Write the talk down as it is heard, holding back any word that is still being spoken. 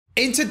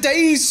In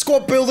today's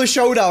Squad Builder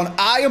Showdown,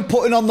 I am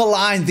putting on the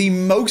line the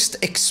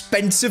most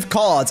expensive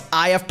cards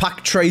I have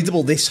packed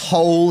tradable this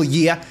whole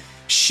year.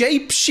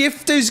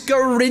 SHAPESHIFTERS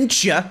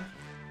GARRINCHA,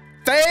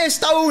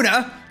 first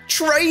owner,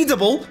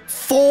 tradable,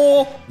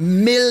 4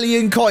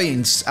 million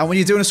coins. And when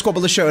you're doing a Squad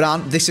Builder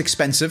Showdown this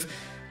expensive,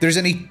 there's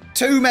only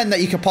 2 men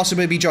that you could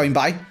possibly be joined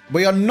by.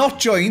 We are not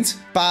joined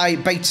by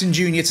Bateson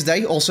Jr.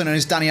 today, also known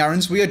as Danny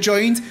Aarons. We are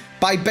joined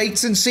by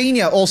Bateson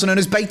Sr., also known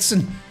as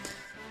Bateson.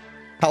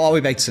 How are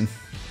we, Bateson?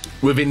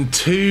 Within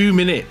 2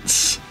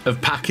 minutes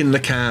of packing the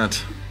card,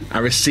 I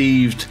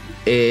received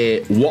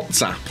a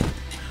WhatsApp.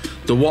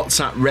 The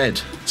WhatsApp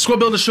read, Squad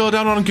Builder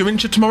Showdown on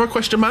GARRINCHA tomorrow,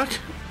 question mark?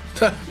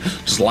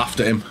 Just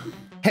laughed at him.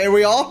 Here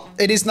we are.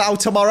 It is now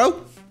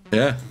tomorrow.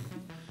 Yeah.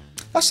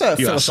 That's a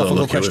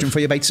philosophical question for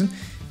you, Bateson.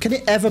 Can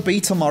it ever be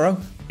tomorrow?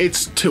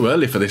 It's too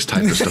early for this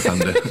type of stuff,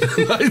 Andy.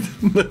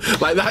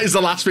 like that is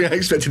the last thing I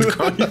expected to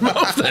come out of your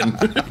mouth then.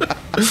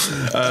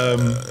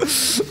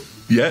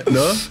 Yeah,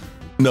 no.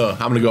 No,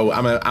 I'm gonna go.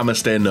 I'm gonna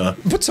stay no.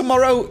 But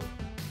tomorrow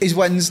is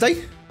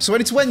Wednesday, so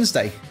when it's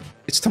Wednesday,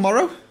 it's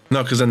tomorrow.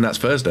 No, because then that's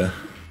Thursday.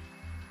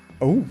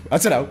 Oh, I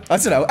don't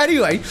know.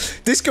 Anyway,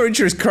 this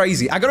GARRINCHA is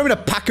crazy. I got him in a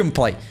pack and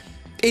play,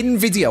 in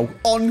video,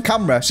 on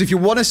camera. So if you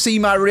want to see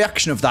my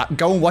reaction of that,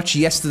 go and watch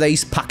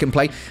yesterday's pack and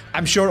play.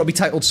 I'm sure it'll be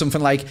titled something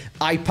like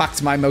 "I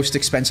packed my most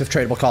expensive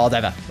tradable card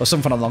ever," or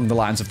something along the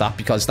lines of that,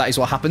 because that is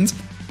what happened.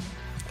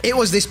 It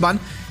was this man.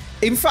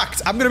 In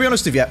fact, I'm gonna be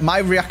honest with you. My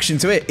reaction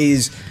to it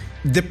is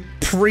the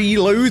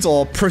prelude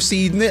or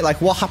preceding it, like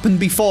what happened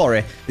before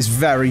it, is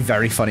very,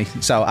 very funny.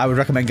 So I would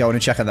recommend going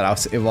and checking that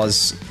out. It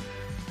was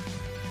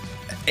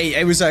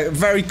a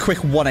very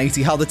quick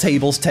 180, how the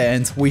tables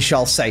turned, we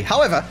shall say.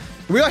 However,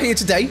 we are here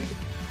today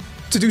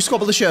to do Squad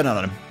Builder Showdown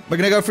on him. We're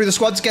going to go through the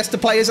squads, guess the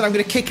players, and I'm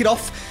going to kick it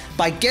off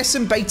by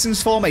guessing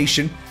Bateson's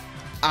formation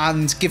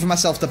and giving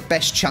myself the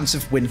best chance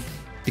of win.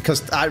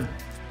 Because I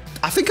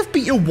think I've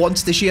beat you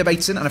once this year,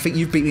 Bateson, and I think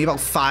you've beat me about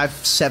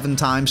 5-7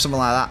 times, something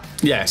like that.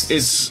 Yes,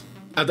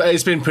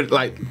 it's been pretty,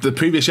 like, the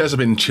previous years I've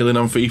been chilling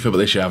on FIFA, but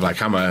this year I'm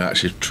gonna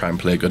actually try and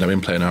play good. I've been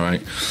playing all right.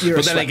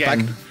 But then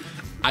again,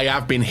 I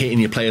have been hitting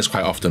your players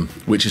quite often,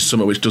 which is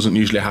something which doesn't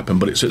usually happen.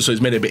 But it's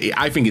made it a bit.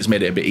 I think it's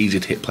made it a bit easier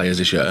to hit players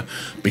this year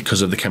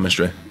because of the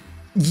chemistry.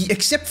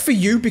 Except for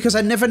you, because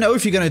I never know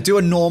if you're going to do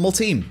a normal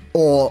team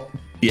or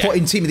put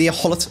in Team of the Year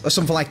Hullet or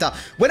something like that.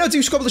 When I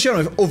do Squad Builder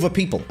Showdown with other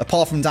people,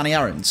 apart from Danny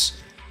Aarons,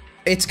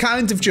 it's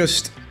kind of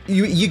just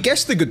you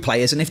guess the good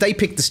players, and if they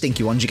pick the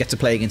stinky ones, you get to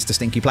play against the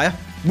stinky player.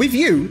 With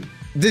you,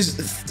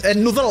 there's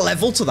another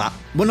level to that.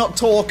 We're not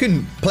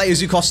talking players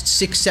who cost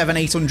 6, 7,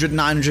 800,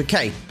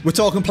 900k. We're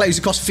talking players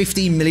who cost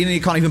 15 million and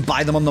you can't even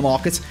buy them on the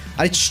market.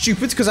 And it's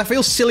stupid because I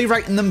feel silly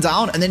writing them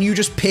down and then you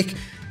just pick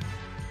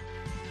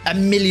a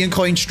 1 million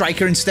coin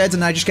striker instead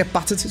and I just get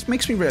battered. It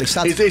makes me really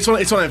sad. It's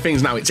one of the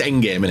things now, it's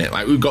endgame, innit?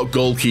 Like, we've got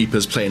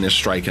goalkeepers playing as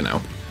striker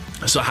now.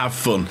 So have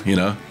fun, you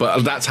know?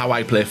 But that's how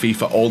I play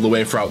FIFA all the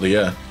way throughout the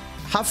year.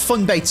 Have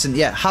fun, Bateson.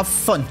 Yeah, have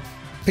fun.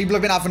 People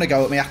have been having a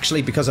go at me,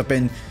 actually, because I've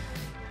been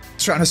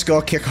trying to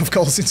score kickoff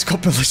goals in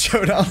Squad Builder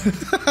Showdown.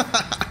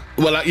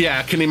 Well, yeah,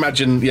 I can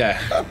imagine,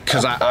 yeah,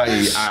 because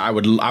I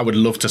would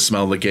love to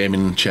smell the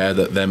gaming chair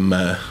that them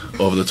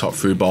over-the-top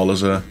through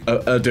ballers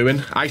are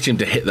doing. I seem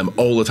to hit them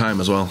all the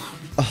time as well.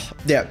 Oh,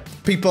 yeah,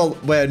 people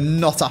were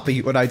not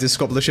happy when I did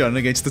Squad Builder Showdown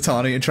against the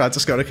Tani and tried to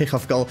score a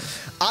kickoff goal.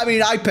 I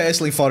mean, I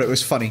personally thought it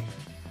was funny.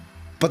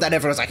 But then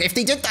everyone's like, if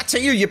they did that to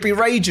you, you'd be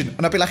raging.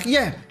 And I'd be like,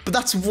 yeah, but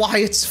that's why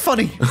it's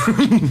funny.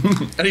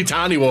 And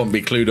Itani won't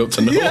be clued up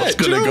to know what's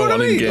going to go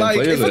on in gameplay,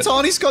 like, if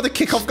Itani scored a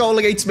kickoff goal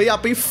against me,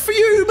 I'd be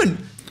fuming.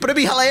 But it'd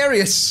be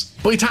hilarious.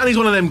 But Itani's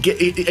one of them.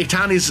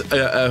 Itani's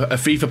a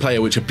FIFA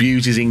player which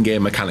abuses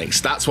in-game mechanics.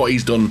 That's what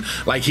he's done.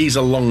 Like, he's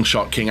a long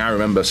shot king. I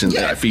remember since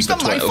FIFA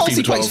 12.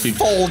 He plays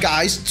Fall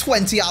Guys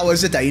 20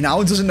 hours a day now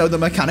and doesn't know the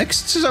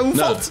mechanics. It's his own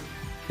fault.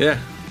 Yeah.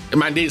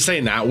 Man,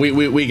 saying that,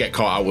 we get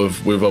caught out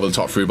with over the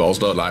top through balls,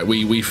 don't like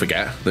we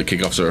forget that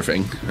kickoffs are a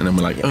thing, and then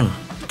we're like, oh,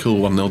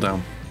 cool, 1-0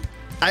 down.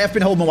 I have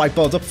been holding my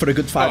whiteboard up for a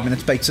good 5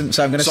 minutes, Bateson,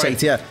 so I'm going to say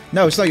to you,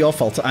 no, it's not your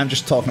fault. I'm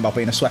just talking about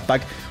being a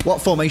sweatbag.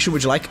 What formation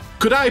would you like?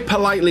 Could I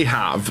politely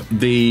have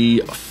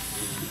the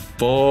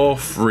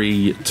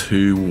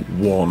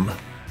 4-3-2-1?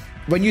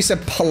 When you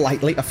said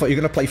politely, I thought you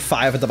were going to play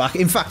 5 at the back.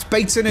 In fact,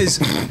 Bateson is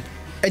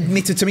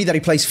admitted to me that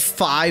he plays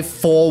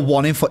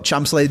 5-4-1 in Foot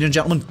Champs, ladies and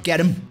gentlemen. Get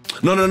him.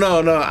 No.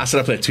 I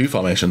said I played 2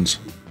 formations.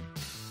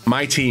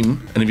 My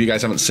team, and if you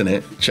guys haven't seen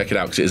it, check it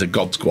out because it is a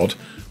god squad.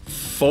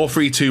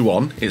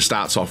 4-3-2-1 it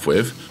starts off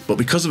with, but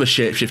because of a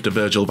shapeshifter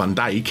Virgil van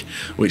Dijk,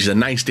 which is a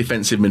nice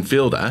defensive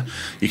midfielder,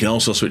 you can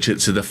also switch it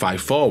to the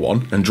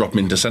 5-4-1 and drop him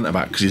into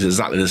centre-back because he's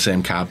exactly the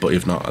same card, but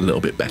if not, a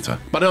little bit better.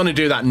 But I only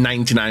do that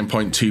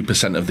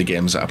 99.2% of the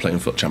games that I play in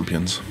Foot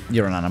Champions.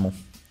 You're an animal.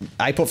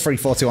 I put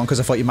 3-4-2-1 because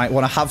I thought you might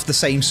want to have the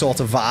same sort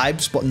of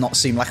vibes, but not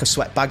seem like a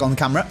sweatbag on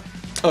camera.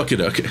 Okay.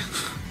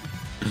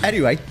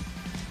 Anyway,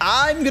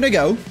 I'm going to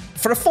go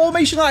for a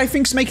formation that I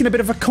think is making a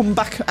bit of a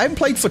comeback. I haven't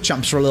played Foot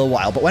Champs for a little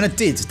while, but when I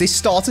did, this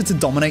started to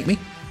dominate me.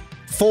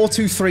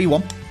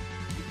 4-2-3-1.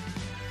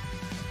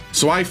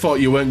 So I thought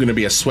you weren't going to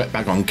be a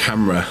sweatbag on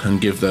camera and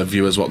give the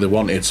viewers what they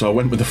wanted, so I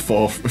went with the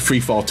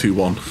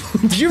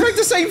 3-4-2-1. Did you write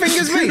the same thing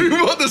as me? We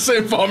put the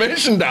same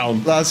formation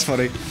down. That's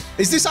funny.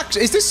 Is this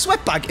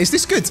sweatbag? Is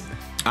this good?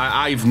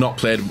 I've not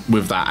played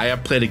with that. I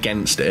have played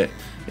against it.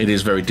 It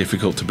is very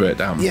difficult to break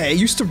down. Yeah, it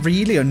used to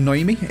really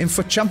annoy me in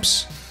Foot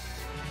Champs.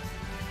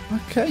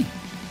 Okay.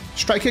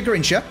 Striker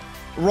GARRINCHA,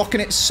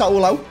 rocking it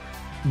solo.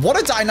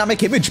 What a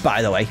dynamic image,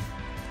 by the way.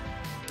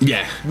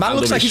 Yeah. Man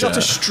looks like he's got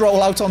to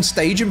stroll out on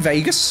stage in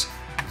Vegas.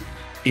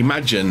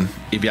 Imagine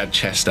if you had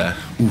Chester.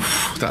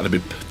 Oof, that'd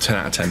be 10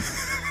 out of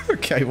 10.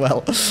 Okay,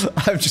 well,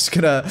 I'm just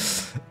going to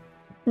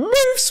move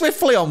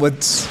swiftly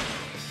onwards.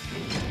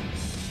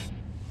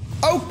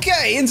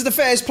 Okay, into the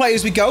first play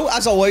as we go.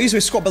 As always,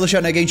 with Squad Builder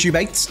Showdown against you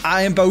mates.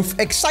 I am both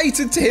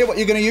excited to hear what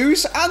you're going to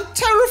use and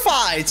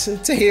terrified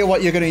to hear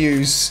what you're going to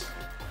use.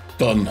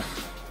 Fun.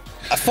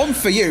 Fun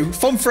for you,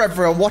 fun for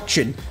everyone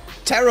watching,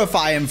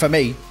 terrifying for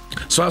me.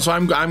 So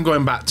I'm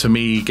going back to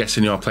me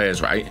guessing your players,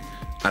 right?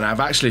 And I've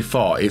actually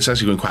thought it's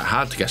actually going quite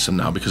hard to guess them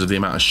now because of the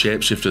amount of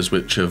shapeshifters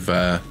which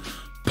have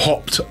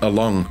popped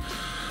along.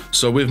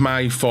 So with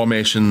my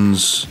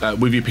formations,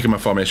 with you picking my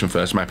formation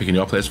first, am I picking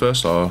your players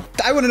first, or?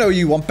 I want to know who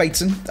you want,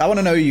 Bateson. I want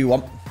to know who you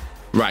want.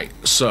 Right,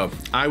 so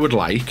I would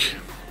like,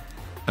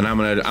 and I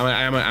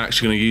am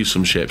actually going to use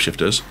some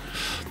shapeshifters.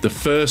 The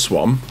first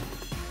one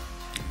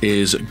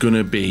is going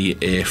to be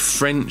a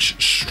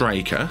French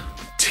striker,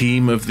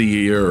 Team of the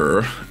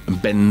Year,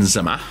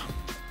 Benzema.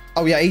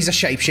 Oh yeah, he's a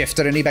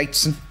shapeshifter, isn't he,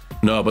 Bateson?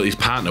 No, but his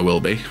partner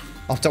will be.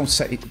 Oh, don't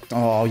say...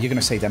 Oh, you're going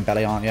to say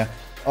Dembele, aren't you?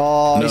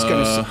 Oh, no. He's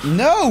going to say...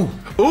 No!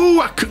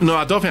 Oh, no,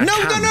 I don't think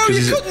I can. No,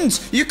 you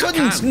couldn't! You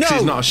couldn't, no!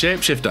 He's not a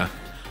shapeshifter.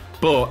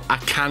 But I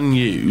can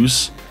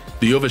use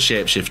the other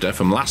shapeshifter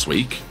from last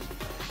week,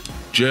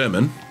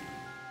 German,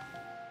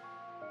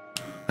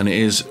 and it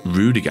is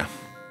Rudiger.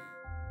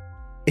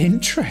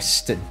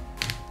 Interesting.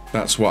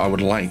 That's what I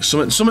would like.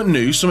 Something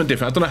new, something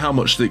different. I don't know how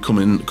much they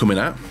coming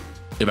at,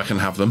 if I can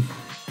have them.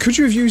 Could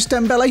you have used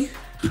Dembele?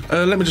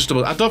 Let me just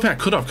double... I don't think I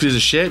could have, because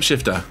he's a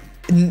shapeshifter.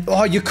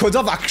 Oh, you could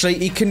have, actually.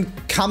 He can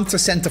camp to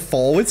centre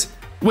forward.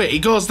 Wait, he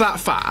goes that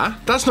far?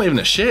 That's not even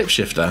a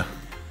shapeshifter.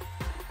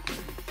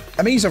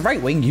 I mean, he's a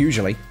right wing,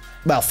 usually.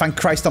 Well, thank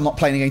Christ I'm not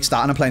playing against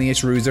that, and I'm playing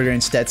against Rudiger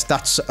instead.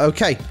 That's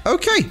okay.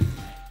 Okay.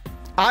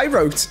 I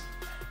wrote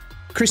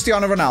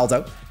Cristiano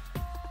Ronaldo.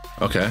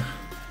 Okay.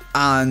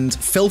 And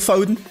Phil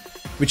Foden,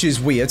 which is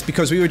weird,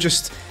 because we were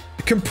just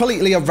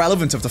completely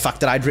irrelevant of the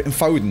fact that I'd written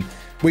Foden.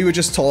 We were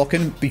just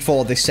talking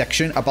before this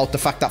section about the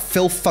fact that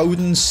Phil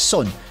Foden's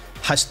son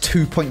has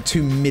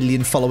 2.2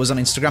 million followers on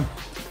Instagram.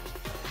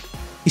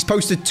 He's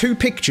posted 2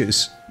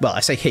 pictures. Well,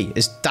 I say he.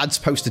 His dad's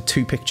posted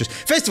 2 pictures.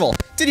 First of all,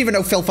 didn't even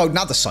know Phil Foden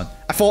had a son.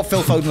 I thought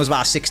Phil Foden was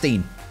about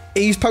 16.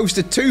 He's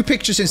posted 2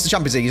 pictures since the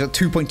Champions League. He's got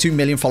 2.2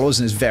 million followers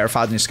and is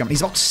verified on Instagram.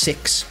 He's about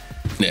 6.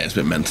 Yeah, it's a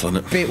bit mental,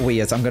 isn't it? Bit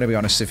weird, I'm going to be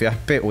honest with you.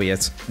 Bit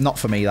weird. Not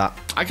for me, that.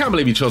 I can't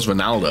believe you chose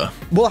Ronaldo.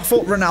 Well, I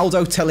thought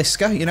Ronaldo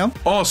Talisca, you know?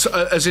 Oh,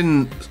 so, as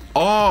in...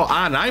 Oh,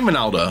 and I'm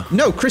Ronaldo.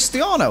 No,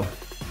 Cristiano.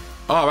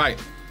 Oh,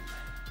 right.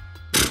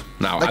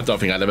 No, like, I don't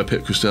think I'd ever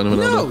pick Cristiano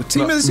Ronaldo. No,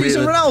 team of the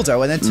season really,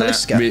 Ronaldo and then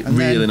Talisca.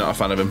 Really not a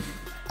fan of him.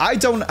 I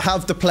don't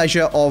have the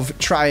pleasure of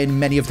trying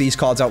many of these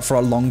cards out for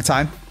a long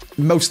time.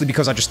 Mostly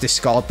because I just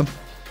discard them.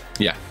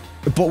 Yeah.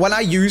 But when I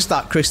used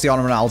that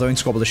Cristiano Ronaldo in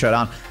Squad Builder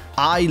Showdown,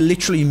 I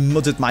literally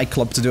mudded my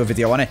club to do a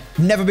video on it.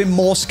 Never been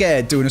more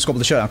scared doing a Squad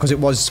Builder Showdown because it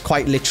was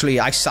quite literally,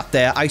 I sat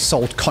there, I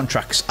sold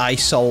contracts, I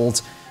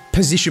sold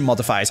position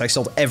modifiers, I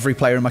sold every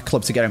player in my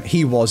club to get him.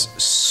 He was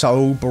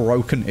so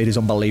broken, it is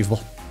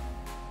unbelievable.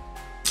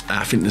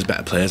 I think there's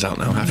better players out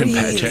now. I think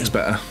Really? Petr Cech's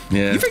better.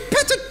 Yeah. You think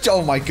Petr?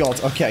 Oh my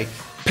god, okay.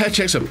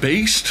 Petr Cech's a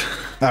beast.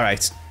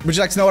 Alright, would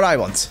you like to know what I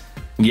want?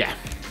 Yeah,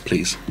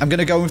 please. I'm going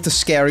to go with the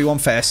scary one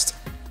first.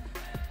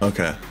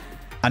 Okay.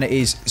 And it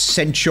is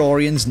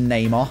Centurions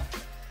Neymar.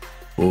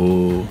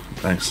 Oh,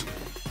 thanks.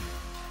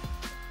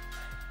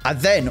 And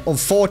then,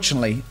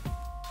 unfortunately,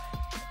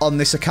 on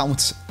this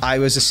account, I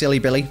was a silly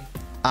Billy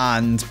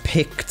and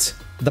picked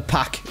the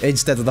pack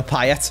instead of the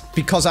Payet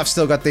because I've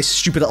still got this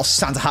stupid little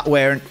Santa hat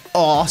wearing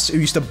arse who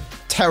used to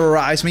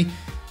terrorise me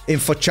in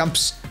Foot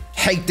Champs.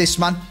 Hate this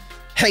man.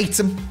 Hate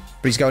him.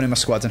 But he's going in my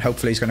squad and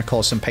hopefully he's going to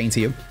cause some pain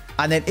to you.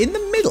 And then in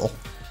the middle,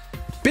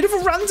 bit of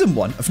a random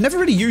one. I've never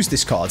really used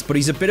this card, but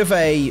he's a bit of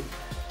a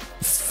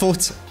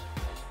foot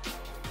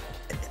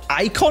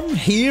icon,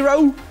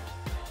 hero,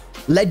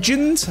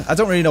 legend. I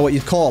don't really know what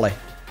you'd call it.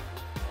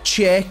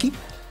 Cherky.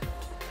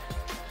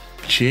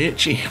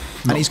 Churchy.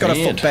 And he's got a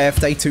foot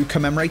birthday to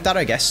commemorate that,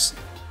 I guess.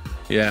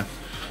 Yeah.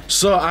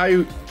 So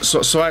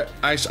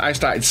I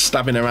started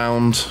stabbing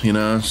around, you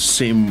know,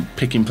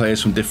 picking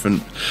players from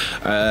different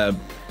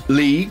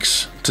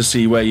leagues to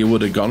see where you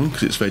would have gone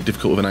because it's very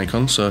difficult with an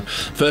icon. So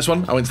first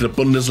one, I went to the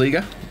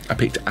Bundesliga. I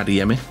picked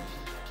Adeyemi.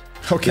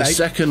 Okay. The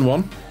second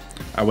one,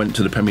 I went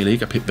to the Premier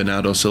League. I picked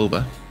Bernardo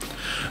Silva.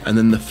 And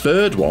then the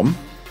third one,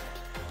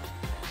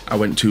 I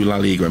went to La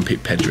Liga and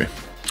picked Pedri.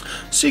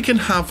 So you can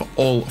have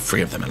all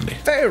 3 of them, Andy.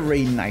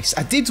 Very nice.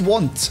 I did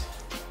want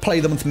play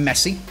them with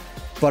Messi,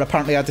 but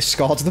apparently I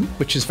discarded them,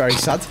 which is very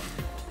sad.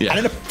 Yeah.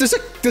 And then there's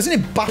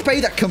an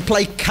Mbappe that can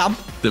play cam.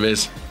 There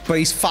is. But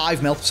he's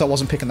 5 mil, so I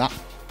wasn't picking that.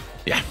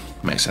 Yeah,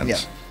 makes sense. Yeah.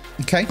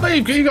 Okay. Well,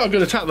 you got a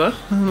good attack there.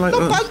 Not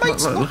bad,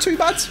 mate. Not too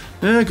bad.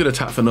 Yeah, good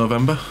attack for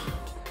November.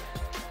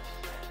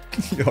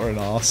 You're an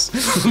arse.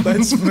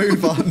 Let's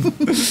move on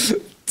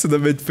to the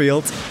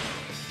midfield.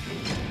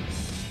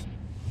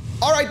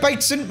 All right,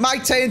 Bateson, my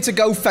turn to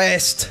go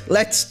first.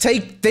 Let's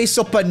take this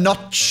up a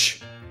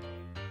notch.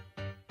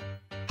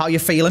 How you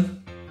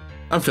feeling?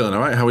 I'm feeling all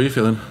right. How are you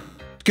feeling?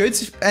 Good.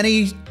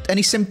 Any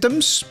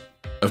symptoms?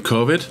 Of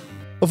COVID?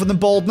 Other than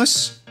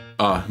baldness?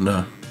 Oh,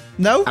 no.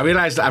 No? I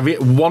realised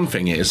one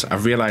thing is,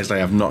 I've realised I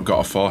have not got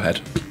a forehead.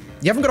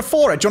 You haven't got a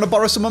forehead? Do you want to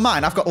borrow some of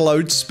mine? I've got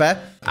loads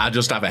spare. I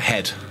just have a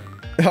head.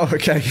 Oh,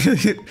 okay.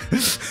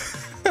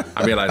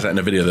 I realised that in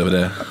a video the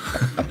other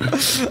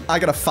day. I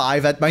got a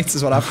 5 head, mate,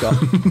 is what I've got.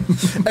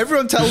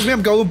 Everyone tells me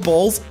I'm going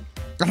bald,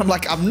 and I'm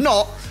like, I'm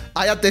not.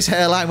 I had this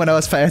hairline when I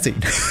was 13.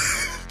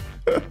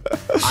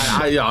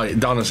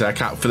 Honestly, I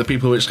can't. For the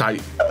people which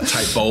type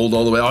bold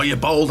all the way, oh, you're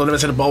bold. I've never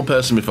seen a bold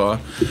person before.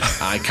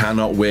 I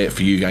cannot wait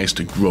for you guys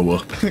to grow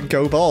up.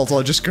 Go bald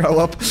or just grow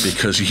up.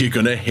 Because you're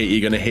gonna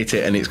hit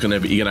it, and you're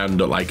gonna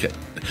end up like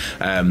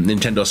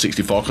Nintendo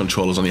 64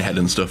 controllers on your head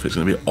and stuff. It's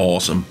gonna be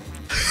awesome.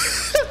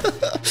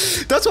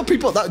 That's what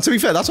people. To be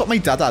fair, that's what my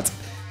dad had,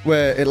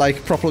 where it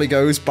like properly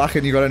goes back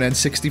and you got an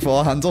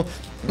N64 handle.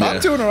 Yeah. I'm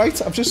doing all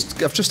right. I've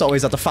just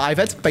always had a 5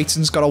 head.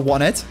 Bateson's got a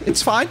 1 head.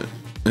 It's fine.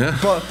 Yeah.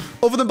 But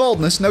other than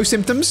baldness, no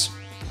symptoms?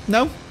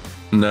 No?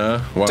 No.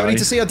 Why? Don't need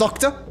to see a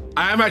doctor?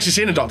 I'm actually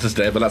seeing a doctor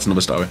today, but that's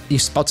another story. You're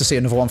about to see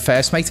another one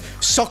first, mate.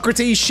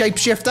 Socrates,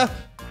 shapeshifter.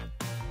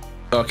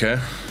 Okay.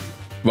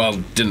 Well,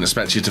 didn't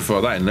expect you to throw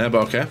that in there,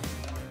 but okay.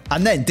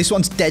 And then this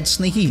one's dead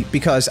sneaky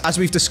because, as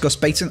we've discussed,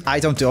 Bateson,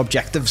 I don't do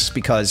objectives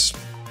because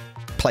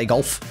play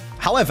golf.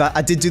 However,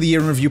 I did do the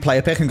year in review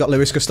player pick and got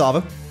Luis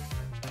Gustavo.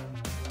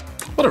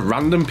 What a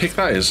random pick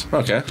that is.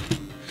 Okay.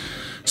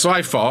 So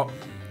I thought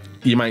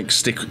you might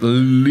stick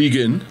Ligue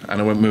 1,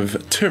 and I went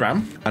with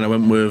Thuram, and I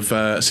went with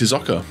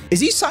Sissoko. Is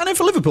he signing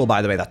for Liverpool,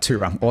 by the way, that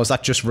Thuram, or is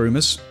that just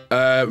rumours?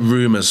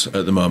 Rumours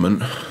at the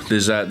moment.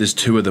 There's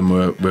 2 of them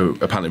were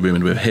apparently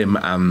rumoured with him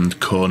and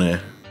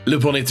Kone.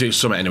 Liverpool need to do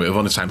something anyway. We've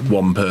only signed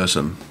one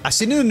person. I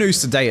seen in the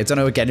news today, I don't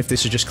know again if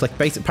this is just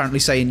clickbait, apparently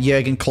saying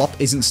Jurgen Klopp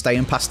isn't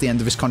staying past the end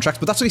of his contract,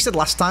 but that's what he said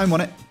last time,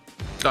 wasn't it?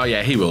 Oh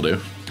yeah, he will do.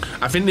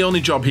 I think the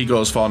only job he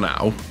goes for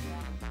now,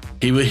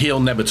 he'll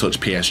never touch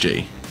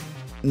PSG.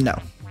 No.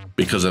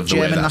 Because of the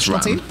German way that's national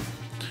ran.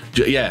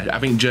 Team? Yeah, I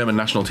think German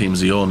national team's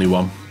the only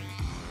one.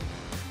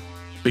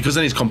 Because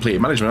then he's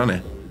completed management,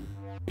 hasn't he?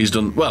 He's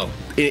done, well,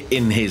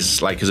 in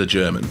his, like, as a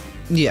German.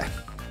 Yeah.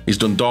 He's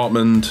done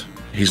Dortmund,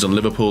 he's done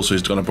Liverpool, so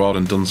he's gone abroad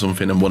and done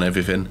something and won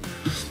everything.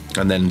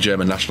 And then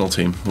German national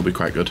team will be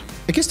quite good.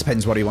 I guess it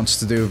depends what he wants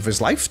to do with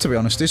his life, to be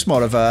honest. It's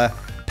more of a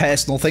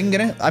personal thing,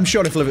 isn't it? I'm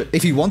sure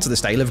if he wanted to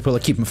stay, Liverpool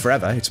would keep him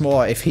forever. It's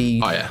more if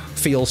he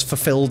feels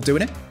fulfilled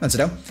doing it. I don't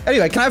know.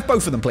 Anyway, can I have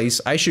both of them,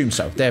 please? I assume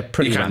so. They're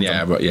pretty random.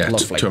 Yeah, but yeah,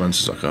 lovely. Thuram and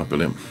Sissoko,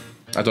 brilliant.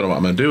 I don't know what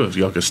I'm going to do with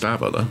Jorge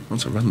Stavo, though.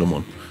 That's a random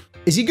one.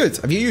 Is he good?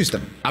 Have you used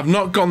him? I've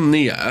not gone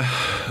near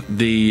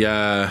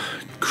the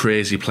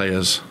crazy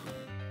players.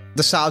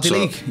 The Saudi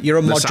League? You're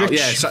a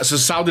Modric? So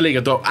Saudi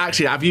League,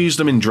 I've used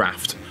them in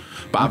draft,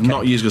 but I've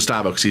not used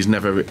Gustavo because he's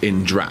never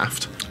in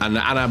draft. And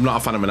I'm not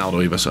a fan of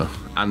Ronaldo either, so.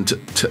 And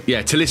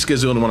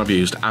Talisca's the only one I've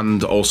used,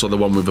 and also the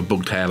one with a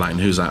bugged hairline.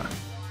 Who's that?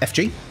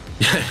 FG?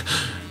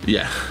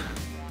 Yeah.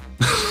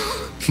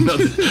 No,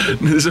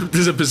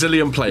 there's a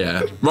Brazilian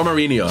player,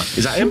 Romarinho.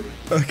 Is that him?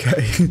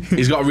 Okay.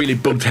 He's got a really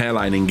bugged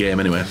hairline in game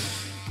anyway.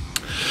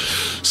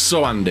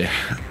 So Andy,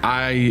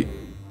 I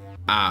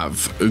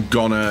have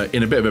gone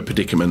in a bit of a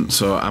predicament,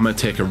 so I'm going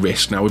to take a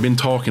risk. Now, we've been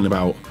talking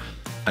about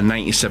a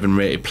 97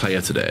 rated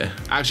player today.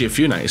 Actually, a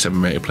few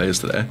 97 rated players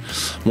today.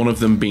 One of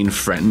them being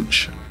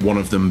French, one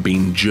of them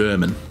being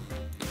German.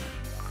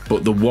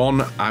 But the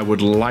one I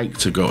would like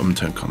to go and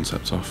turn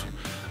concepts off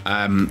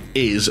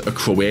is a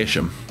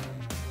Croatian.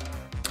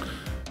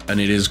 And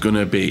it is going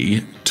to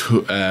be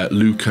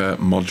Luka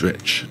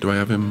Modric. Do I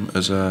have him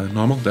as a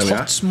normal? There we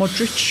are.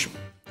 Modric.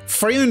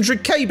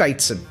 300k,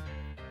 Bateson.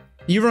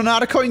 You run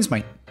out of coins,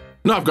 mate.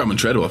 No, I've got him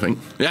untradeable, I think.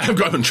 Yeah, I've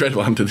got him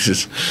untradeable. Andy, this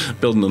is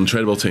building an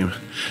untradeable team.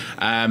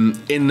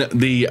 In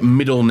the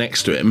middle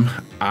next to him,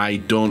 I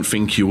don't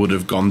think you would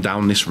have gone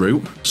down this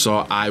route.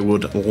 So I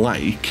would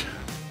like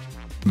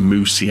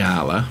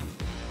Musiala.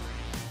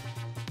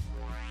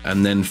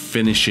 And then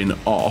finishing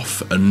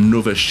off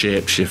another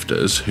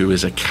Shapeshifters, who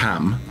is a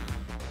Cam.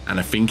 And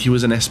I think he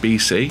was an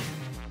SBC.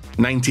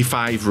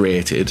 95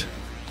 rated.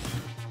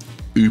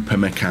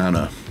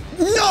 Upamecano.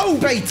 No,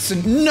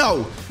 Bateson,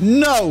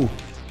 no.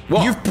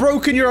 What? You've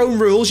broken your own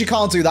rules. You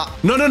can't do that.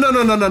 No.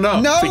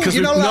 No, because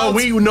you're not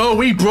allowed.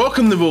 we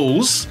broken the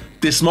rules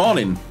this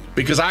morning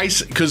because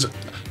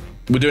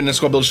we're doing a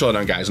squad build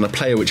showdown, guys, on a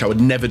player which I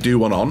would never do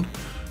one on.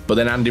 But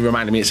then Andy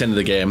reminded me it's the end of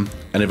the game,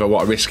 and if I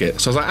want to risk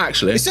it, so I was like,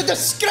 actually, it's a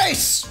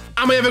disgrace.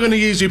 Am I ever going to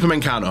use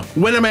Upamecano?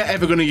 When am I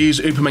ever going to use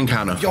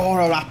Upamecano? You're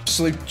an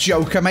absolute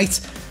joker, mate.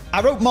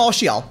 I wrote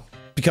Martial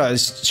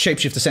because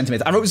Shapeshifter sent him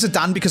it. I wrote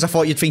Zidane because I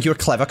thought you'd think you were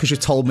clever because you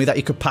told me that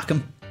you could pack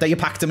him, that you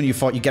packed him and you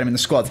thought you'd get him in the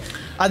squad.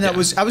 And I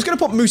was going to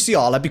put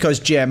Musiala because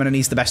German and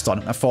he's the best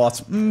on it. I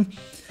thought,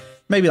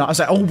 maybe not. I was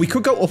like, oh, we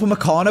could go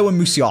Upamecano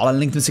and Musiala and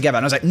link them together.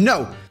 And I was like,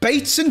 no,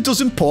 Bateson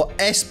doesn't put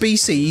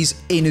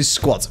SBCs in his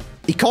squad.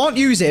 He can't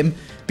use him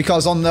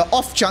because on the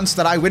off chance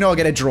that I win or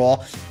get a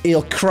draw,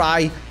 he'll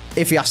cry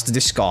if he has to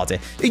discard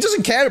it. He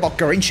doesn't care about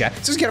Garrincha. He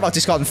doesn't care about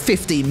discarding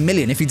 15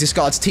 million if he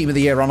discards Team of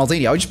the Year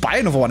Ronaldinho. I'll just buy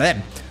another one of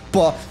them.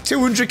 But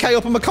 200k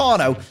up on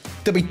Meccano,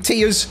 there'll be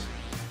tears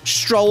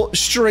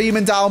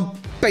streaming down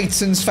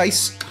Bateson's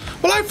face.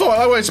 Well, I thought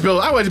I wanted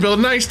to build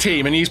a nice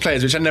team and use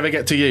players which I never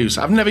get to use.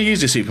 I've never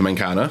used a Super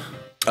Meccano.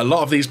 A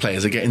lot of these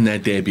players are getting their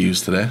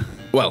debuts today.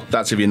 Well,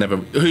 that's if you never...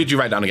 Who did you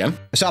write down again?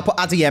 So I put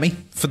Adeyemi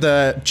for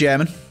the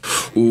German.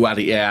 Ooh,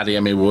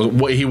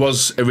 Adeyemi. He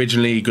was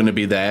originally going to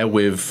be there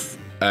with...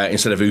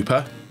 instead of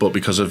Upa, but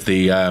because of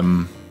the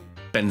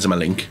Benzema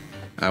link,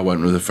 I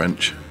went with the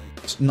French.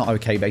 It's not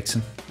okay,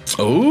 Bateson.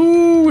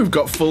 Oh, we've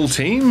got full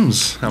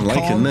teams. I'm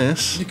liking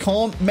this. You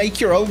can't make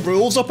your own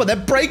rules up and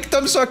then break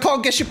them so I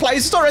can't guess your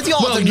players. It's already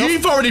hard enough. Well,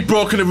 you've already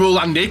broken a rule,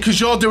 Andy, because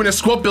you're doing a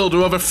squad builder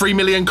over 3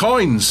 million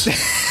coins.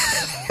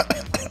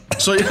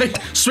 So,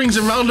 swings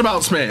and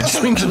roundabouts, mate.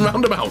 Swings and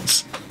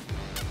roundabouts.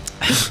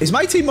 Is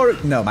my team more...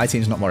 No, my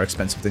team's not more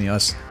expensive than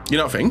yours. You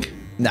don't think?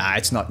 Nah,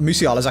 it's not.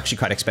 Musiala's actually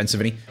quite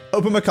expensive, isn't he?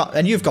 Upamecano,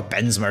 and you've got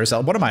Benzema as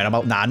well. What am I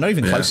about? Nah, not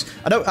even close.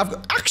 I know. I've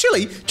got,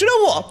 actually, do you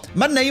know what?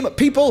 My name,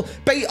 people.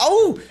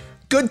 Oh,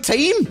 good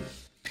team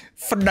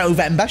for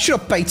November.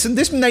 Shut up, Bateson.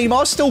 This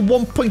Neymar's still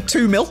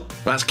 1.2 mil.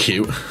 That's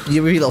cute.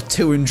 You little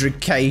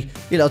 200k.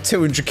 You little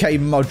 200k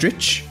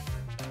Modric.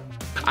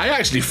 I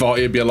actually thought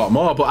it'd be a lot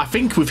more, but I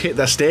think we've hit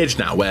that stage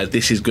now where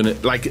this is gonna,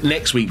 like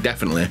next week,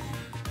 definitely.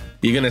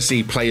 You're gonna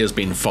see players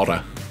being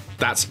fodder.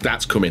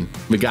 That's coming.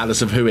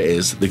 Regardless of who it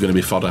is, they're going to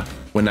be fodder.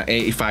 When that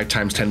 85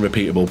 times 10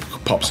 repeatable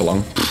pops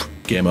along,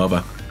 game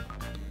over.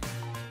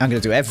 I'm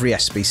going to do every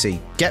SBC.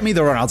 Get me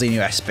the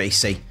Ronaldinho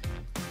SBC.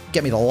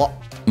 Get me the lot.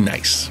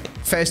 Nice.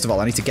 First of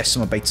all, I need to guess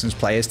some of Bateson's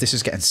players. This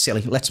is getting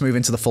silly. Let's move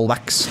into the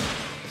fullbacks.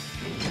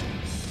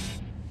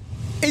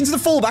 Into the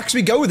fullbacks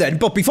we go then.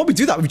 But before we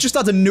do that, we've just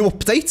had a new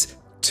update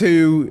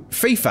to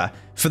FIFA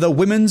for the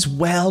Women's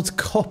World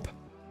Cup.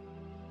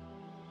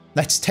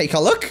 Let's take a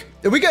look.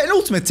 Are we getting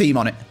Ultimate Team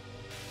on it?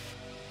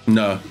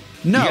 No.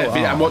 No.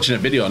 I'm watching a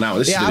video now.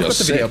 This I've got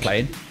the video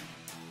playing.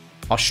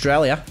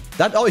 Australia.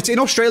 It's in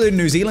Australia and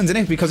New Zealand, isn't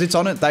it? Because it's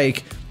on it.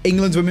 Like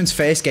England's women's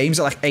first games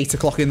at like 8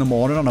 o'clock in the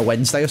morning on a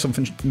Wednesday or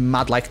something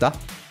mad like that.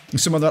 And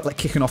some of them are like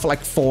kicking off at like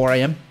 4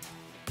 AM.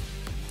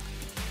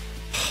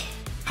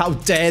 How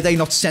dare they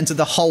not centre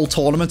the whole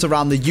tournament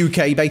around the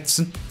UK,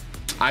 Bateson?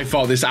 I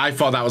thought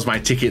that was my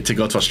ticket to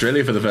go to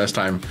Australia for the first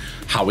time.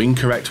 How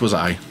incorrect was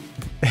I?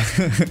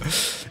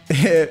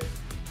 It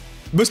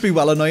must be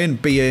well annoying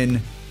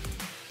being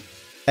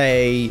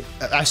a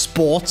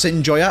sports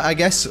enjoyer, I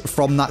guess,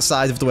 from that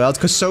side of the world,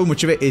 because so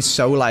much of it is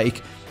so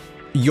like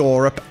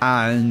Europe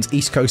and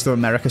East Coast of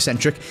America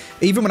centric.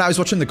 Even when I was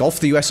watching the golf,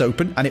 the US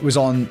Open, and it was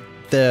on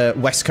the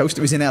West Coast,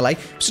 it was in LA,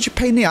 it was such a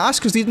pain in the ass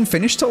because they didn't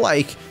finish till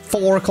like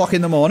 4 o'clock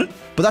in the morning.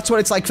 But that's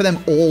what it's like for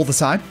them all the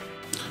time.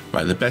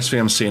 Right, the best thing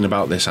I'm seeing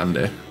about this,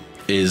 Andy,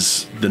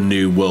 is the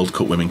new World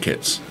Cup women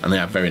kits, and they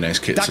have very nice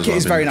kits. That kit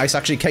is very nice,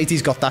 actually.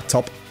 Katie's got that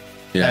top.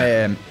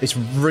 Yeah, it's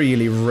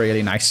really,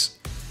 really nice.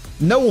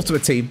 No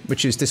Ultimate Team,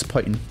 which is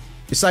disappointing.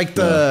 It's like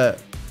the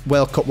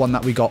World Cup one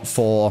that we got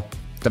for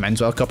the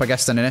Men's World Cup, I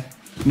guess, then, innit?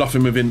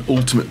 Nothing with an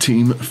Ultimate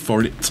Team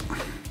for it.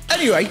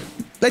 Anyway,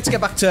 let's get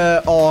back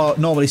to our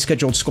normally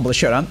scheduled Scumble the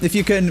Showdown. If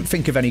you can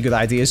think of any good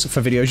ideas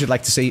for videos you'd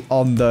like to see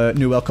on the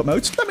new World Cup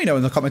modes, let me know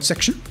in the comment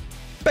section.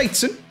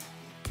 Bateson.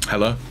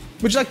 Hello.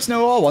 Would you like to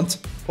know who I want?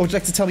 Or would you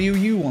like to tell me who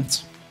you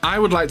want? I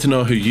would like to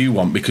know who you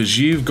want, because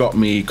you've got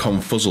me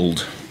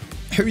confuzzled.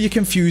 Who are you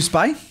confused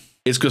by?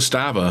 It's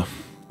Gustavo.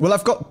 Well,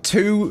 I've got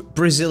 2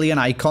 Brazilian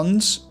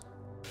icons.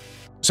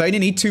 So I only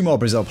need 2 more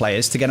Brazil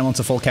players to get them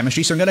onto full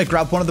chemistry. So I'm going to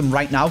grab one of them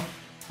right now.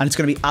 And it's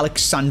going to be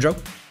Alexandro.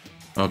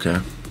 Okay.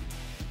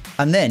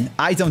 And then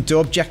I don't do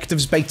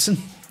objectives, Bateson.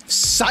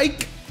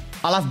 Psych!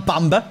 I'll have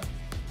Bamba.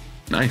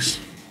 Nice.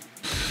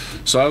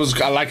 So I was,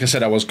 like I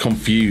said, I was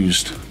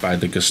confused by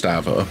the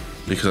Gustavo,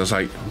 because I was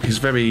like,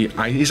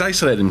 he's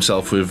isolated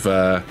himself with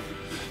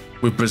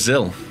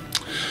Brazil.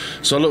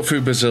 So I looked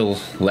through Brazil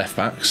left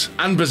backs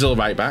and Brazil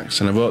right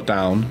backs, and I wrote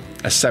down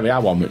a Serie A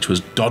one, which was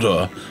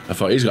Dodo. I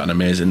thought he's got an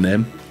amazing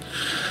name.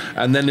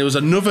 And then there was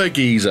another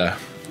geezer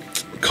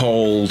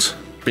called,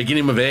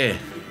 beginning with A.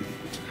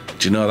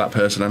 Do you know that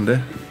person,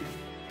 Andy?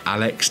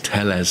 Alex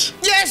Telles.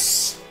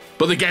 Yes!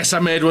 But the guess I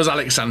made was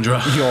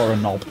Alexandra. You're a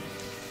knob.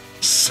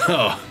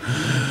 So,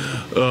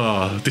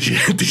 did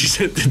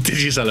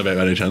you celebrate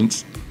by any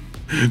chance?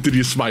 Did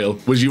you smile?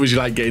 Was you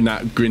like getting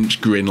that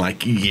Grinch grin,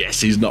 like, yes,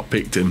 he's not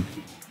picked him?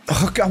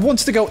 Oh, I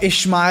wanted to go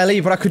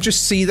Ishmaeli, but I could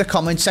just see the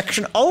comment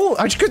section. Oh,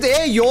 I just could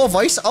hear your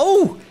voice.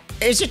 Oh,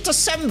 is it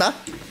December?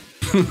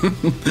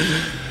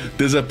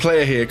 There's a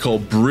player here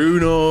called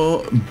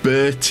Bruno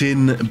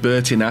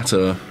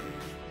Bertinato.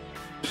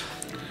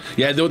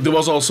 Yeah, there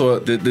was also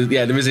there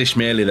is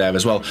Ishmaeli there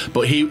as well.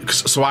 But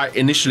so I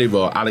initially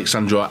wrote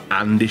Alexandro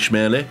and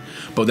Ishmaeli,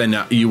 but then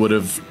you would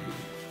have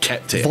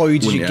kept it.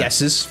 Voided your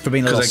guesses for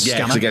being a little scammer.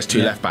 Because I guess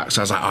 2 left backs.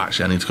 So I was like, oh,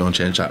 actually, I need to go and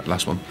change that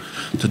last one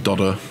to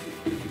Dodo.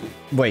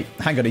 Wait,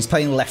 hang on, he's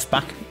playing left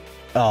back.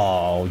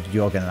 Oh,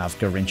 you're going to have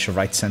Garrincha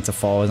right centre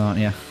forward, aren't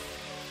you?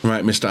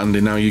 Right, Mr.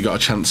 Andy, now you got a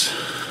chance.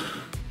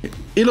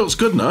 He looks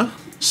good, no?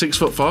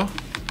 6'4".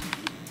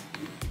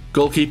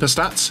 Goalkeeper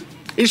stats.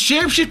 It's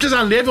Shapeshifters,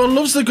 Andy. Everyone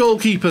loves the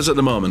goalkeepers at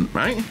the moment,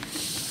 right?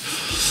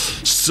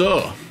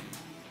 So,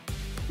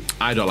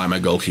 I don't like my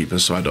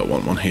goalkeepers, so I don't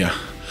want one here.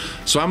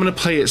 So I'm going to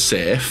play it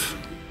safe.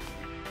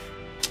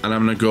 And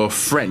I'm going to go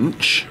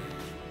French,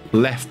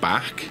 left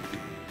back.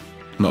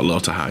 Not low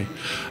to high.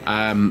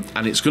 And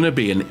it's going to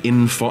be an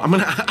inform. I'm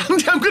going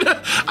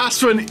to ask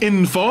for an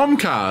inform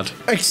card.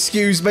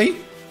 Excuse me?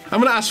 I'm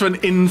going to ask for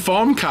an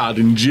inform card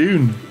in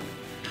June.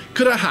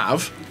 Could I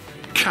have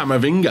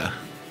Camavinga?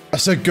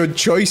 That's a good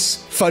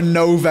choice for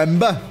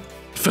November.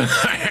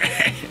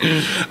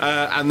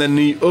 And then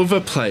the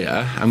other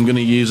player, I'm going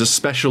to use a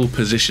special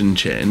position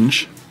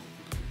change.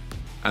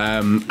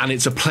 And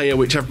it's a player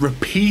which I've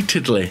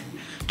repeatedly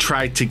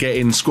tried to get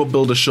in squad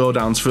builder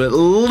showdowns for at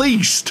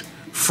least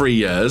 3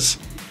 years.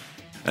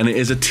 And it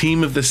is a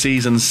team of the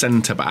season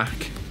centre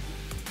back.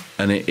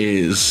 And it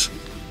is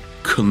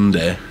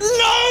Koundé.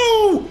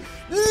 No!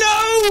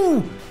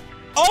 No!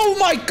 Oh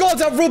my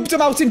god, I rubbed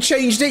him out and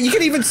changed it. You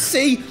can even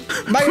see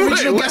my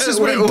original guesses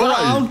were in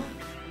brown.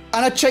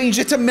 And I changed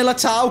it to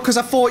Militao because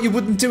I thought you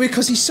wouldn't do it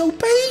because he's so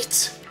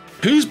bait.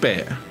 Who's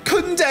bait?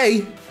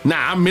 Koundé.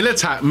 Nah,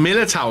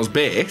 Militao's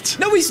bait.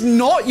 No, he's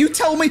not. You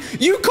tell me.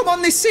 You come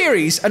on this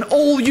series and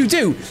all you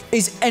do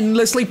is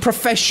endlessly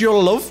profess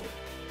your love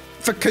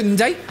for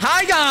Koundé.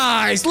 Hi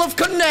guys, love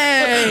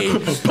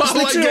Koundé. But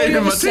I like getting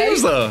in my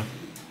teams though.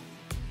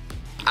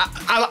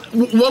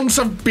 Once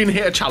I've been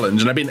hit a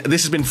challenge, and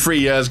this has been 3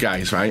 years,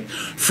 guys, right?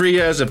 3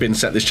 years I've been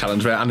set this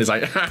challenge where Andy's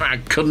like,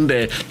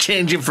 Koundé,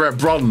 change him for a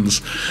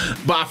bronze.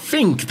 But I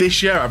think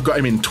this year I've got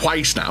him in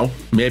twice now,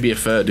 maybe a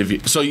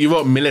third. So you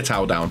wrote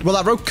Militao down. Well,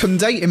 I wrote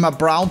Koundé in my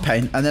brown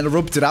pen, and then I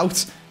rubbed it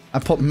out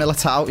and put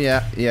Militao.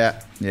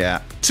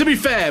 Yeah. To be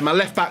fair, my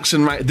left backs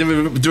and right,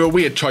 they're a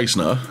weird choice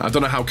now. I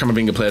don't know how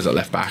Camavinga plays at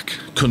left back.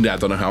 Koundé, I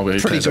don't know how he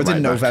plays at right back. Pretty good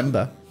in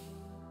November.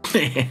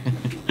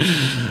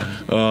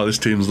 Oh, this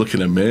team's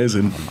looking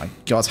amazing. Oh my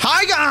god.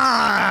 Hi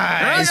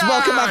guys! Hi,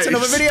 welcome back to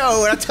another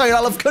video, and I tell you I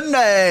love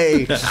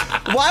Koundé.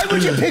 Why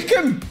would you pick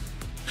him?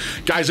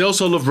 Guys, I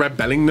also love Red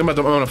Bellingham. I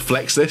don't want to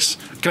flex this.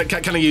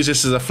 Can I use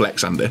this as a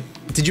flex, Andy?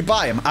 Did you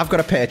buy him? I've got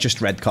a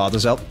purchased red card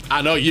as well.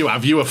 I know you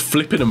have. You were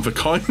flipping them for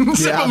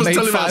coins. Yeah, I made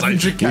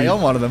 500k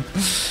on one of them.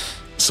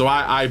 So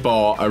I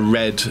bought a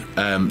red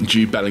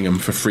Jude Bellingham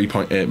for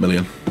 3.8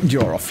 million.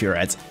 You're off your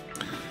head.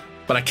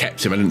 But I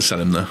kept him. I didn't sell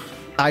him though.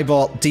 I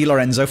bought Di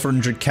Lorenzo for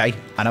 100k,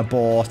 and I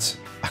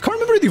can't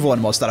remember who the other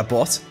one was that I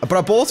bought, but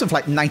I bought him for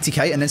like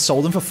 90k and then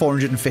sold him for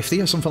 450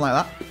 or something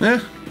like that.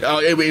 Yeah. Oh,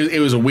 it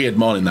was a weird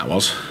morning, that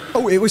was.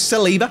 Oh, it was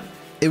Saliba.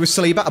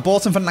 I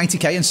bought him for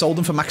 90k and sold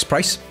him for max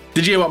price.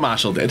 Did you hear what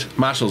Marshall did?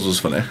 Marshall's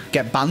was funny.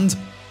 Get banned.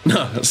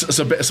 No,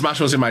 so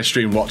Marshall was in my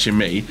stream watching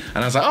me,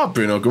 and I was like, oh,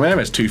 Bruno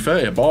Guimaraes,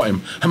 230, I bought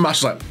him. And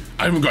Marshall's like,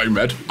 I haven't got him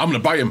red. I'm going to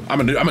buy him.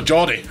 I'm a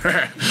Geordie.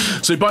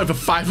 So he bought him for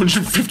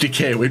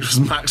 550k, which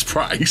was max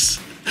price.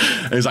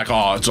 And he's like,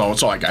 oh, it's all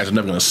right, guys, I'm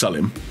never going to sell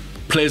him.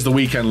 Plays the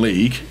weekend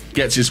league,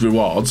 gets his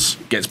rewards,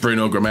 gets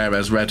Bruno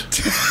Guimaraes red.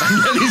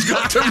 And then he's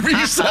got to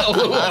resell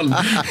the one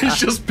he's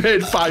just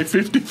paid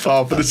 550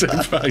 for the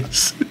same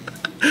price.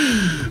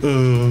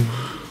 Oh,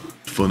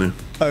 funny.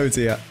 Oh,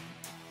 dear.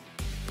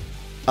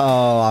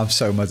 Oh, I'm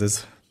so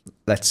muddled.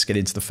 Let's get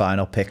into the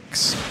final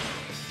picks.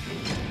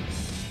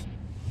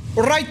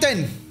 Right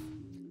then.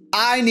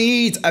 I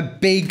need a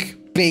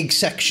big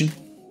section.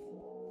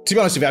 To be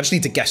honest with you, I just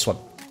need to guess one.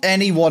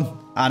 Anyone,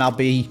 and I'll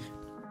be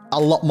a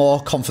lot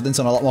more confident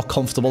and a lot more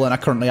comfortable than I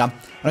currently am.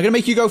 I'm going to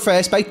make you go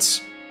first,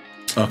 Bates.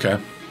 Okay.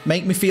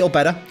 Make me feel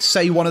better.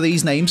 Say one of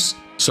these names.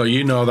 So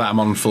you know that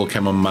I'm on full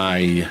chem on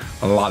my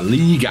La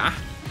Liga.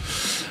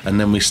 And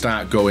then we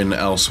start going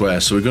elsewhere.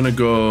 So we're going to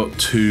go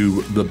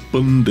to the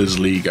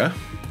Bundesliga,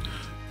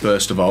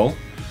 first of all.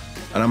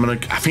 And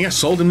I think I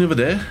sold him the other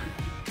day.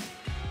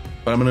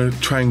 But I'm going to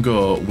try and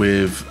go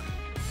with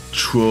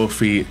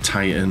Trophy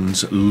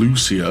Titans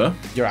Lucio.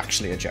 You're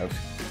actually a joke.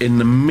 In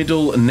the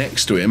middle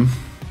next to him,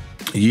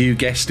 you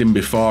guessed him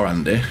before,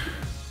 Andy.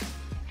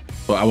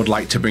 But I would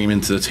like to bring him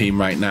into the team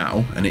right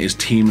now. And it is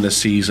Team of the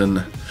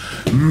Season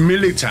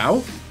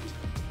Militao.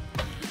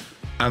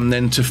 And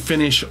then to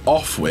finish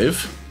off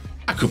with,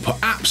 I could put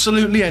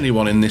absolutely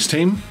anyone in this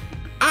team.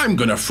 I'm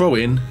going to throw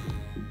in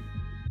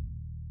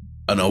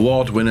an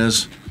award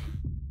winner's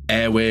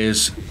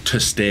Airways to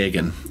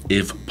Stegen,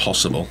 if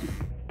possible.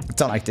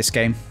 Don't like this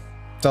game.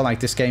 Don't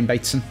like this game,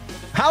 Bateson.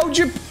 How'd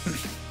you...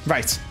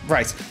 Right.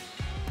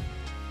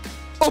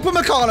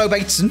 Upamecano,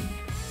 Bateson.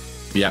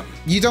 Yeah.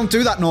 You don't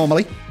do that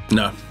normally.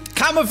 No.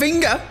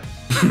 Camavinga.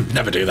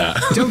 Never do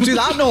that. Don't do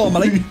that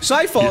normally. So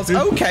I thought,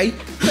 okay,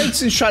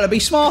 Bateson's trying to be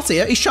smart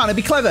here. He's trying to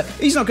be clever.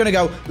 He's not going to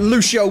go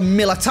Lucio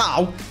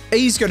Militao.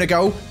 He's going to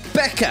go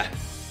Becker.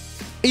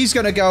 He's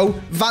going to go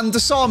Van der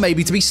Sar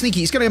maybe to be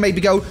sneaky. He's going to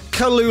maybe go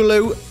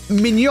Kalulu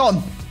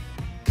Mignon.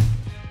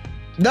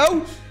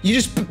 No,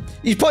 you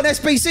put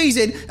SBCs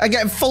in and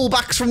getting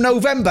fullbacks from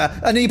November,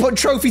 and then you put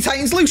Trophy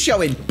Titans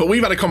Lucio in. But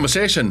we've had a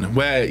conversation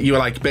where you were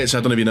like, Bateson,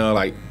 I don't know if you know,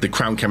 like the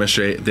Crown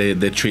chemistry,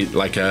 they treat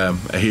like a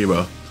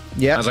hero.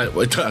 Yeah. I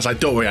was like,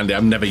 don't worry, Andy,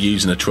 I'm never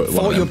using a truck.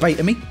 Thought you were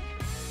baiting me.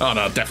 Oh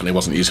no, definitely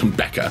wasn't using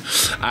Becker.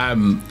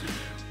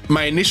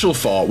 My initial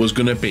thought was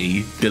going to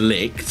be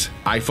Delict.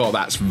 I thought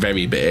that's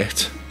very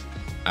bait.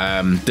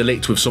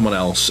 Delict with someone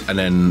else and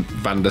then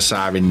Van der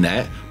Sar in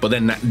net, but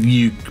then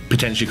you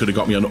potentially could have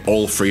got me on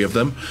all three of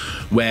them.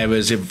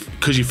 Whereas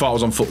because you thought I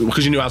was on full,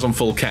 because you knew I was on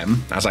full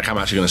chem, I was like, I'm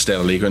actually going to stay in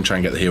the league and try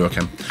and get the hero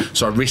chem.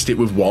 So I risked it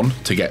with one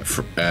to get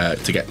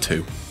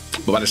two.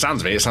 But by the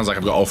sounds of it, it sounds like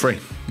I've got all three.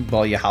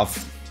 Well, you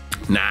have.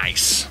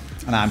 Nice.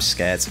 And I'm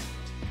scared.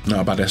 Not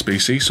a bad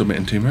SBC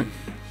submitting team, right?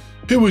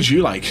 Who would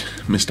you like,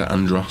 Mr.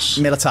 Andros?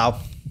 Militao.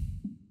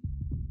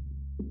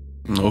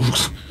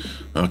 Oh,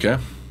 okay.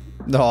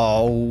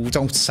 No,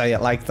 don't say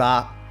it like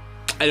that.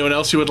 Anyone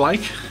else you would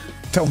like?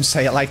 Don't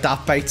say it like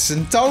that,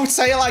 Bateson. Don't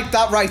say it like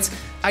that. Right.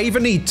 I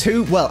either need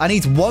two. Well, I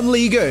need one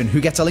Ligue 1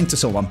 who gets a link to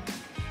someone,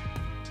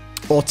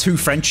 or two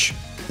French.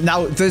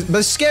 Now,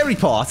 the scary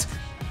part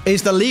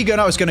is the Ligue 1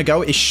 I was going to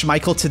go is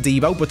Schmeichel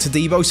Todibo, but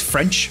Todibo's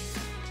French.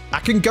 I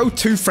can go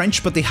two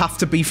French, but they have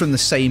to be from the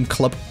same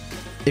club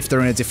if they're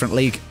in a different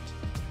league.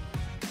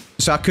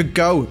 So I could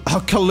go...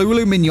 Oh,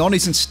 Kalulu Mignon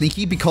isn't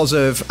sneaky because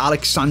of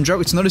Alexandro.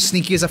 It's not as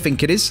sneaky as I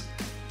think it is.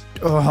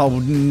 Oh,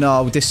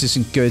 no. This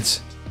isn't good.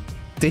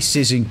 This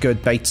isn't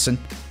good, Bateson.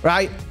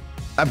 Right.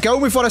 I'm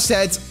going with what I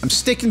said. I'm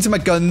sticking to my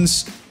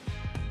guns.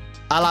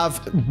 I'll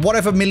have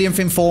whatever millionth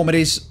inform it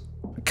is,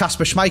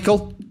 Kasper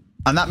Schmeichel.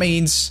 And that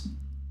means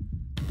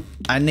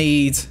I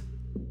need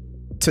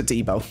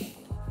Todibo.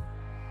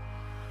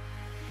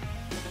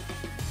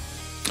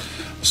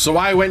 So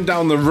I went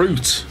down the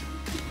route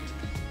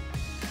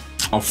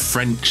of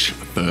French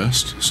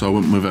first. So I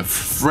went with a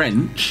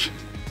French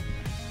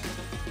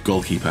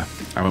goalkeeper.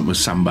 I went with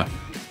Samba.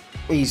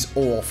 He's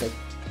awful.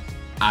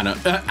 I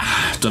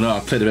don't know.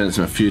 I've played against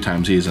him a few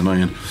times. He is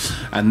annoying.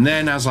 And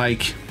then I was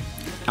like,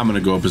 I'm going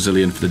to go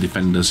Brazilian for the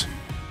defenders.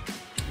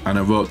 And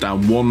I wrote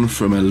down one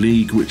from a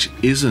league which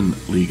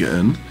isn't Ligue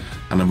 1.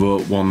 And I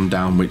wrote one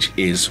down which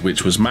was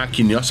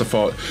Marquinhos. I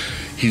thought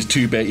he's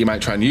too big. You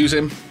might try and use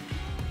him.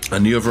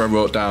 And the other I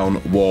wrote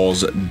down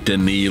was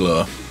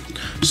Danilo.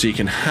 So you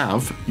can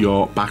have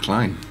your back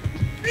line.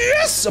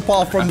 Yes!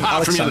 Apart from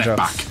your left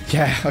back.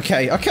 Yeah,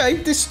 okay.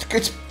 This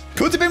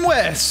could have been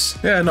worse.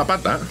 Yeah, not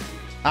bad that.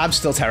 I'm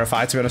still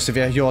terrified, to be honest with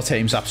you. Your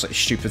team's absolutely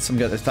stupid, so I'm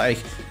going to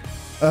take...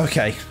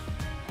 Okay.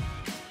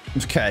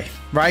 Okay,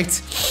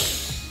 right.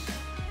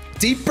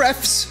 Deep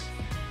breaths.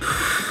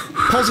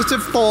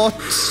 Positive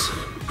thoughts.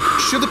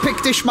 Should have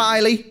picked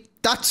Ishmaeli.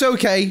 That's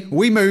okay.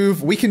 We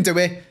move. We can do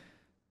it.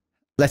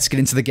 Let's get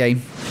into the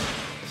game.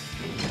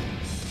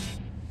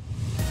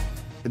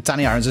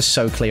 Danny Aarons is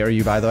so clear of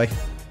you, by the way.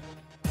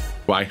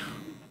 Why?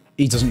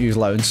 He doesn't use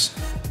loans.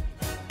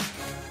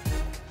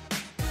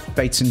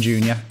 Bateson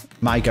Jr.,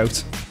 my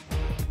goat.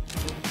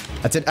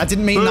 I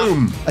didn't mean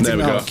Boom. that. There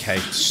we go. Okay,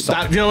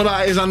 stop. You know what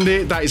that is,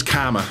 Andy? That is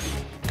karma.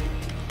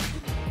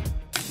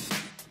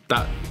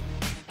 That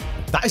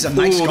is a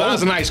nice goal.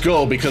 That's a nice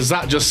goal because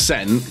that just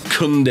sent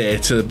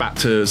Koundé back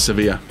to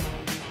Sevilla.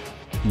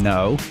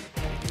 No.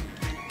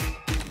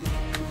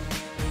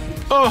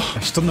 Oh,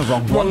 he's done the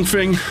wrong one. Wrong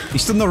thing.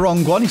 He's done the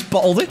wrong one. He's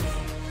bottled it.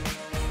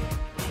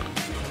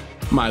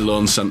 My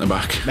loan centre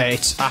back. Mate,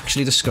 it's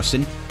actually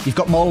disgusting. You've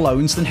got more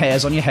loans than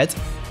hairs on your head.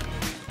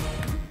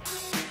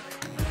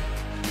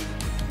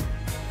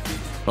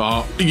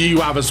 Oh, you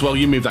have as well.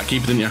 You moved that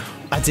keeper, didn't you?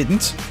 I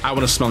didn't. I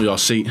want to smell your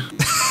seat.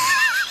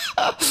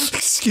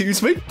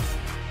 Excuse me?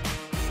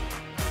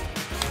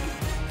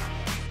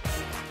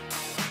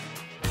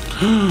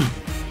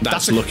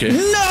 That's lucky.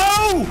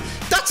 No!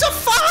 That's a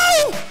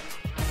foul!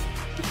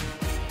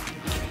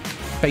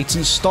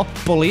 Bateson, stop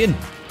bullying.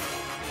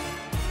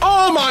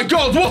 Oh my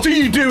god, what are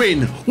you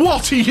doing?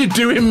 What are you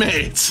doing,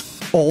 mate?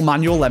 All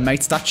manual then,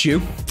 mate. That's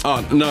you.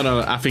 Oh,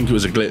 no. I think it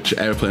was a glitch.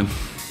 Airplane.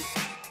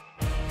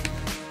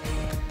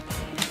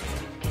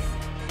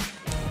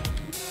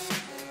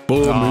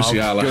 Boom,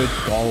 Musiala. Good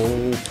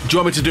goal. Do you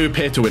want me to do a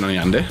pay to win on you,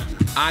 Andy?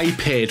 I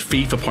paid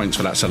FIFA points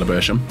for that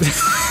celebration.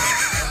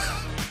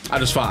 I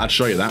just thought I'd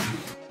show you that.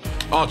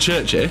 Oh,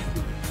 Churchy.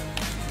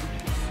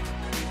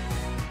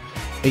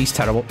 He's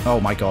terrible. Oh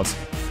my god.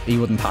 He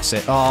wouldn't pass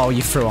it. Oh,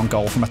 you threw on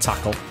goal from a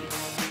tackle.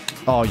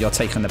 Oh, you're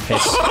taking the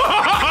piss.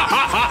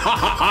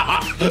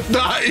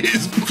 That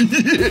is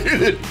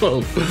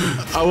beautiful.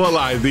 I won't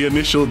lie,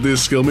 the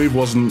skill move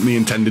wasn't the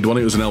intended one,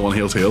 it was an L1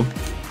 heel to heel.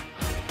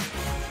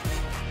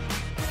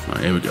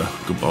 Right, here we go.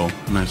 Good ball.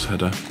 Nice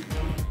header.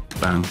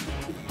 Bang.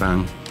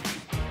 Bang.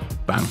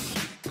 Bang.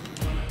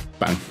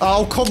 Bang.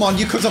 Oh, come on,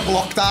 you could have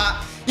blocked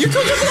that. You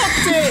could have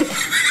blocked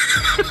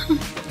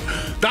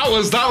it.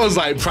 That was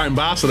like prime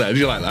Barca there. Did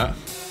you like that?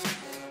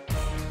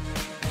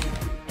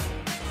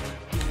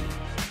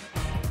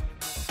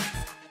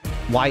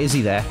 Why is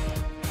he there?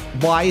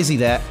 Why is he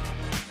there?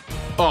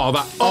 Oh,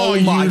 that. Oh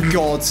my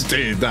God.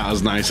 Dude, that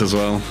was nice as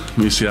well.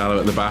 Musiala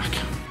at the back.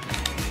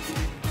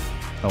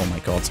 Oh my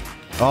God.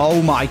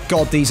 Oh my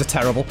God, these are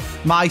terrible.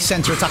 My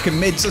centre attacking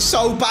mids are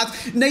so bad.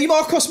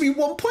 Neymar cost me 1.2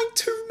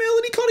 mil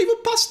and he can't even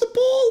pass the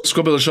ball.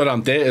 Squabble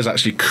Showdown Data is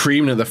actually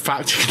creaming at the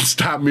fact you can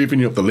start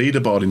moving you up the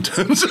leaderboard in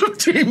terms of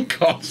team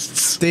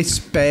costs. This,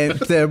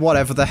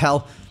 whatever the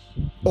hell.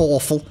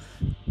 Awful.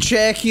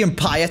 Cherky and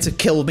Payet to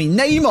kill me.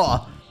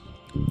 Neymar.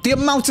 The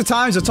amount of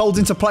times I told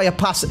him to play a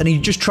pass and he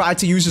just tried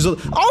to use his other...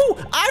 Oh,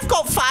 I've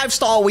got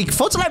 5-star weak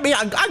foot.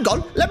 Hang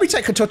on. Let me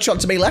take a touch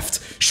onto me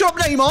left. Shut up,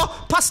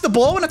 Neymar. Pass the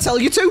ball when I tell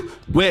you to.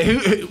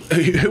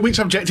 Wait, which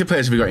objective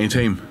players have you got in your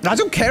team? I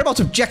don't care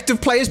about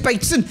objective players,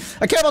 Bateson.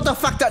 I care about the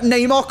fact that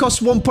Neymar costs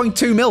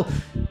 1.2 mil.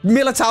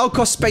 Militao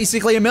costs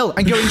basically $1 million.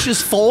 And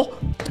Garrincha's 4.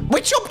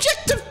 Which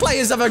objective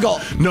players have I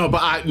got? No,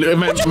 but I...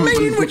 What do you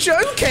mean? Who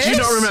cares? Do you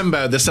not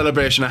remember the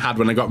celebration I had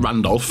when I got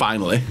Randolph,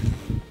 finally?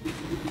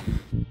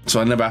 So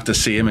I never have to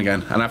see him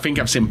again. And I think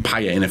I've seen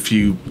Payet in a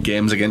few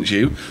games against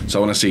you, so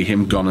I want to see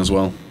him gone as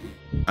well.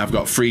 I've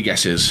got 3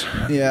 guesses.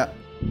 Yeah.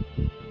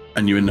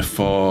 And you're in the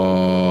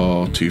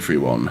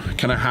 4-2-3-1.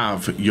 Can I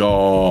have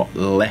your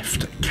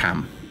left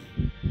cam?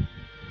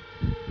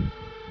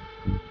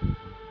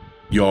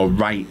 Your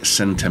right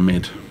centre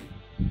mid.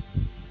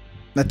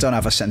 I don't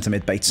have a centre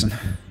mid, Bateson.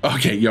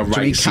 Okay, your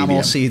right CDM. Cam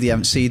or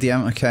CDM?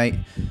 CDM, okay.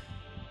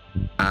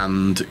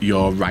 And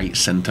your right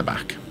centre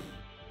back.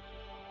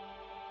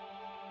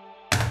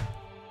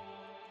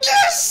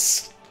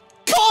 Yes!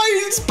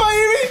 Coins,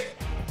 baby!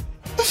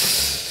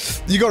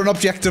 You got an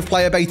objective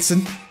player,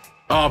 Bateson.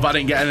 Oh, but I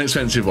didn't get an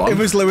expensive one. It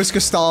was Luis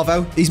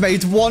Gustavo. He's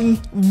made one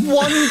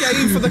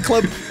game for the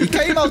club. He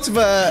came out of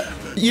a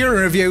year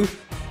in review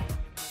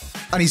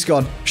and he's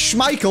gone.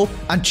 Schmeichel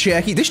and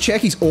Cherky. This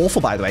Cherky's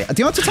awful, by the way.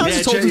 The amount of times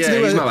I told him to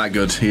do he's not that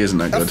good. He isn't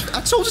that good.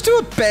 I told him to do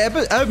a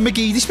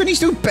McGeady spin.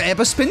 He's doing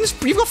Berber spins.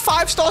 You've got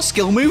 5-star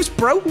skill moves,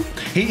 bro.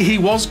 He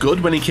was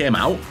good when he came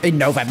out. In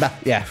November,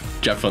 yeah.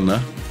 Jeff fun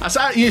there.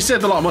 You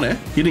saved a lot of money.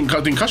 You didn't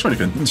cost you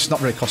anything. It's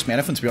not really cost me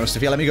anything, to be honest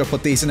with you. Let me go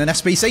put these in an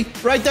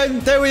SBC. Right then,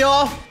 there we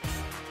are.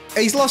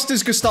 He's lost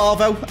his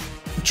Gustavo.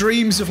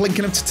 Dreams of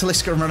linking him to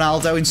Talisca and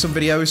Ronaldo in some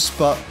videos,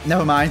 but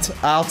never mind.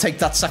 I'll take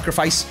that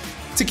sacrifice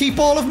to keep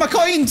all of my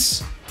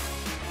coins.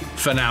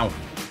 For now.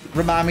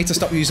 Remind me to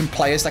stop using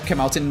players that came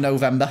out in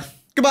November.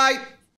 Goodbye.